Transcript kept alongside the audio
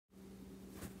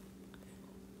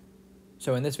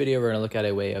So in this video, we're going to look at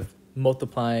a way of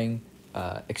multiplying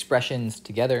expressions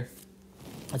together.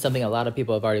 It's something a lot of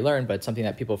people have already learned, but it's something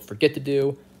that people forget to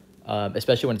do,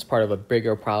 especially when it's part of a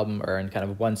bigger problem or in kind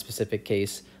of one specific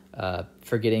case,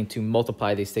 forgetting to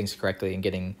multiply these things correctly and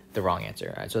getting the wrong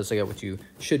answer. All right, so let's look at what you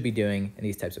should be doing in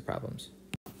these types of problems.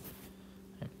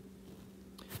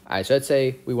 All right, so let's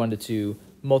say we wanted to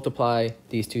multiply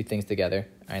these two things together,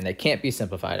 and they can't be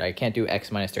simplified. I can't do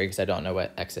x minus 3 because I don't know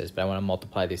what x is, but I want to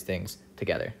multiply these things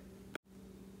together.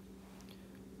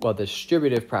 Well, the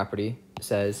distributive property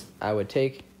says I would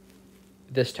take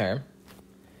this term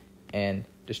and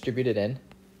distribute it in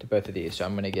to both of these. So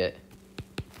I'm going to get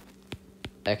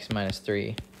x minus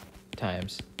 3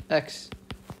 times x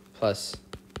plus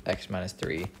x minus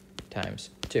 3 times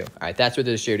 2. All right, that's what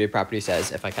the distributive property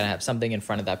says. If I kind of have something in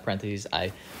front of that parentheses,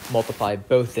 I multiply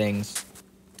both things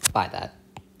by that.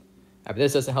 But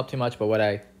this doesn't help too much, but what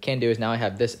I can do is now I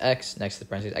have this x next to the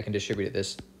parentheses, I can distribute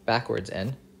this backwards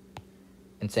in.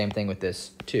 And same thing with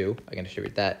this 2, I can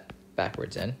distribute that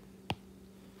backwards in.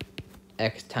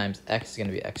 X times x is going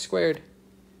to be x squared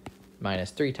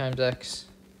minus 3 times x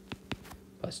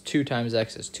plus 2 times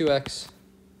x is 2x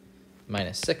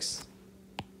minus 6.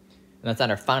 And that's not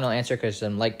our final answer because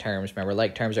some like terms. Remember,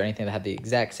 like terms are anything that have the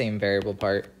exact same variable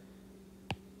part.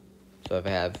 So if I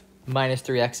have minus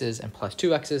 3x's and plus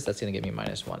 2x's, that's going to give me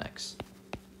minus 1x.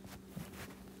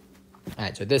 All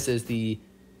right, so this is the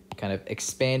kind of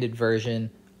expanded version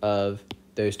of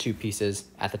those two pieces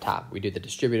at the top. We do the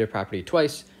distributive property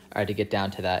twice to get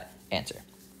down to that answer.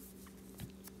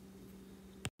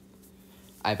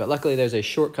 All right, but luckily there's a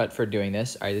shortcut for doing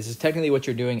this. All right, this is technically what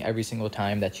you're doing every single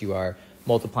time that you are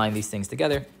multiplying these things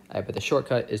together, but the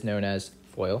shortcut is known as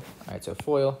FOIL. All right, so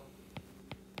FOIL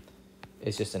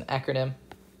is just an acronym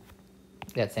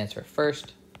that stands for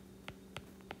first,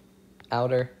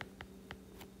 outer,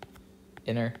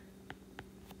 inner,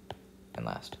 and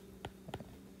last.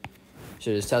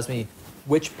 So this tells me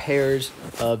which pairs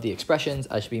of the expressions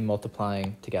I should be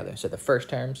multiplying together. So the first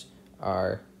terms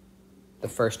are the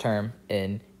first term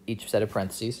in each set of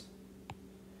parentheses.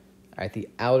 All right, the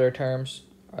outer terms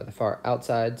are the far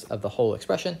outsides of the whole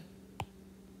expression.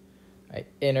 All right,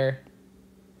 inner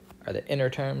are the inner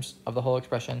terms of the whole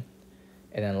expression.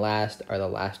 And then last are the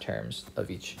last terms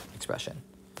of each expression.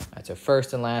 All right, so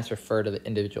first and last refer to the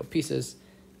individual pieces.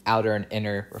 Outer and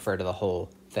inner refer to the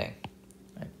whole thing.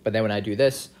 Right? But then when I do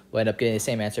this, we'll end up getting the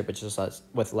same answer, but just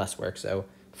with less work. So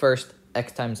first,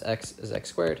 x times x is x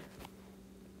squared.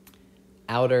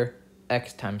 Outer,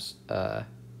 x times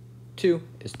 2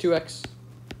 is 2x.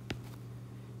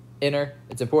 Inner,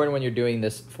 it's important when you're doing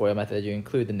this FOIL method that you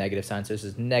include the negative sign. So this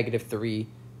is negative 3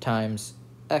 times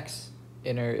x.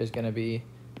 Inner is going to be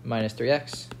minus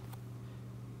 3x.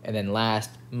 And then last,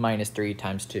 minus 3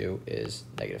 times 2 is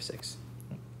negative 6.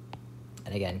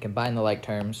 And again, combine the like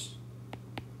terms.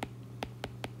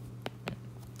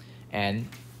 And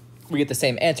we get the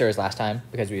same answer as last time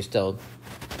because we still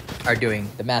are doing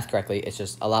the math correctly. It's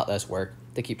just a lot less work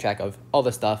to keep track of all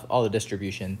the stuff, all the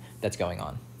distribution that's going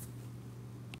on.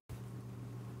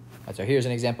 Right, so here's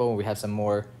an example where we have some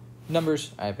more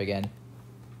numbers. I have again,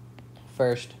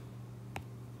 first,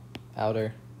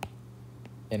 outer,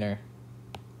 inner,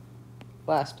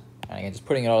 last. And again, just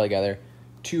putting it all together,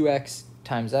 2x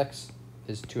times x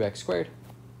is 2x squared.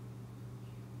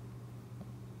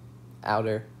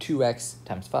 Outer, 2x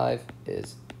times 5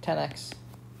 is 10x.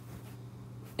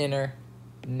 Inner,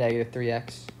 negative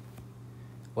 3x.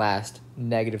 Last,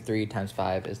 negative 3 times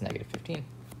 5 is negative 15.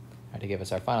 To give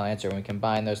us our final answer when we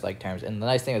combine those like terms. And the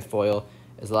nice thing with FOIL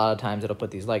is a lot of times it'll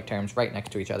put these like terms right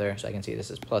next to each other. So I can see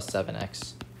this is plus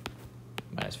 7x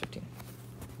minus 15.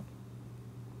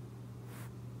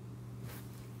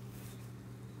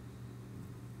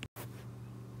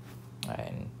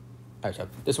 All right, so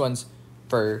this one's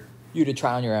for you to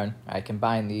try on your own. I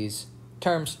combine these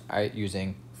terms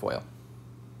using FOIL.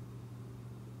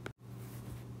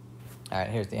 All right,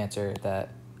 here's the answer that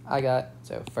I got.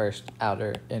 So first,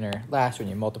 outer, inner, last, when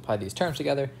you multiply these terms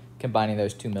together, combining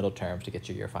those two middle terms to get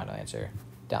you your final answer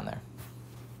down there.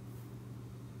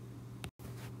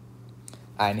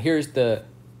 All right, and here's the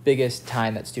biggest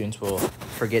time that students will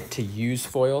forget to use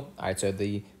FOIL. All right, so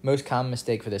the most common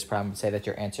mistake for this problem would say that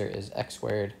your answer is x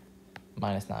squared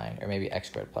minus 9, or maybe x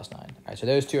squared plus 9. All right, so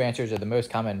those two answers are the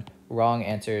most common wrong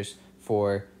answers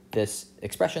for this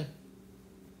expression.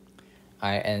 All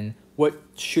right, and what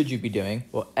should you be doing?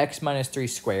 Well, x minus 3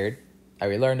 squared,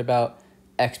 we learned about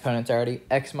exponents already.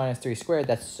 X minus 3 squared,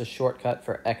 that's just a shortcut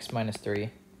for x minus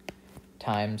 3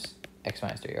 times x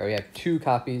minus 3. Or we have 2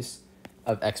 copies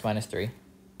of x minus 3.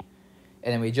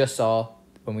 And then we just saw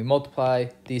when we multiply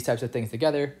these types of things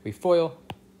together, we FOIL.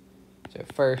 So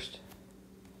first,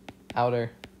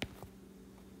 outer,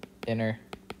 inner,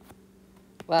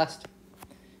 last,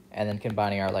 and then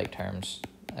combining our like terms,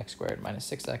 x squared minus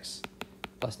 6x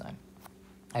plus 9.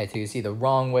 All right, so you see the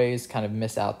wrong ways kind of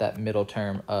miss out that middle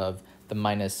term of the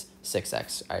minus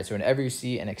 6x. All right, so whenever you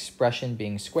see an expression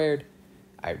being squared,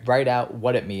 all right, write out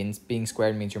what it means. Being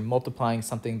squared means you're multiplying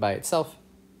something by itself,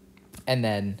 and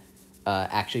then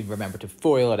actually remember to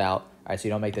FOIL it out, all right, so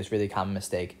you don't make this really common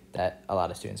mistake that a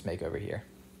lot of students make over here.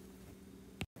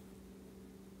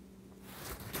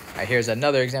 All right, here's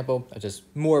another example of just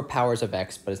more powers of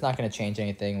x, but it's not going to change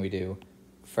anything. We do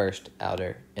first,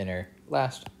 outer, inner,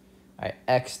 last. All right,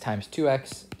 x times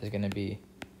 2x is going to be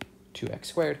 2x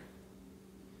squared.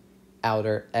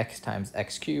 Outer, x times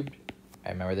x cubed. All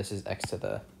right, remember this is x to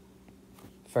the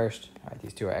first. All right,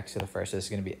 these two are x to the first. So this is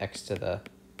going to be x to the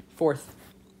fourth.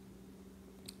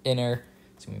 Inner,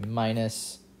 it's going to be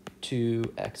minus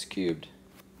 2x cubed.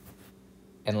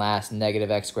 And last, negative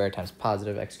x squared times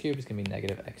positive x cubed is going to be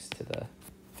negative x to the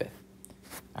fifth.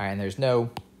 All right, and there's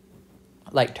no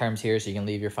like terms here, so you can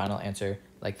leave your final answer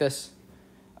like this.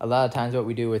 A lot of times what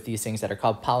we do with these things that are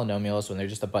called polynomials, when they're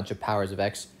just a bunch of powers of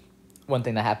x, one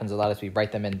thing that happens a lot is we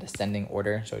write them in descending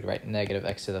order. So we write negative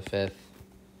x to the fifth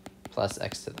plus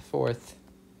x to the fourth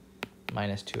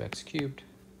minus 2x cubed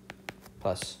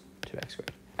plus 2x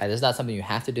squared. All right, this is not something you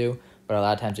have to do, but a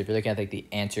lot of times if you're looking at like the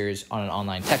answers on an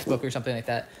online textbook or something like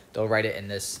that, they'll write it in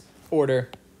this order.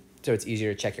 So it's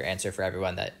easier to check your answer for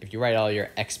everyone, that if you write all your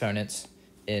exponents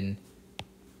in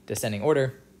descending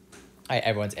order,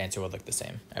 everyone's answer will look the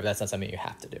same. But that's not something you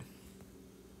have to do.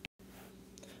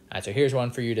 All right, so here's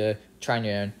one for you to try on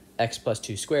your own. X plus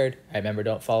 2 squared. Remember,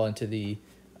 don't fall into the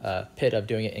pit of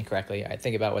doing it incorrectly.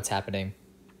 Think about what's happening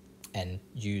and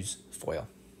use FOIL.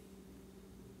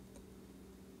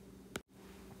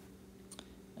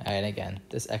 And again,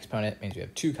 this exponent means we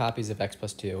have 2 copies of x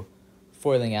plus 2.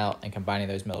 Foiling out and combining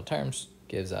those middle terms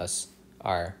gives us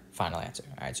our final answer.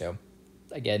 All right, so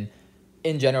again,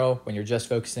 in general, when you're just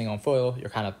focusing on FOIL, you're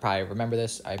kind of probably remember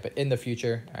this. All right, but in the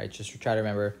future, all right, just try to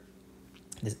remember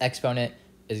this exponent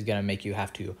is going to make you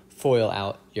have to FOIL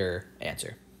out your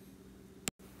answer.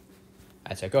 All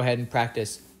right, so go ahead and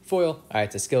practice FOIL. All right,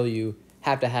 it's a skill you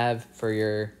have to have for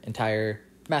your entire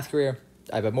math career.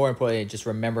 But more importantly, just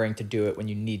remembering to do it when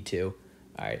you need to,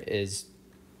 all right, is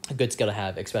a good skill to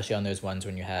have, especially on those ones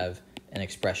when you have an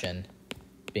expression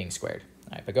being squared.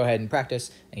 All right, but go ahead and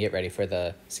practice and get ready for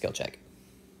the skill check.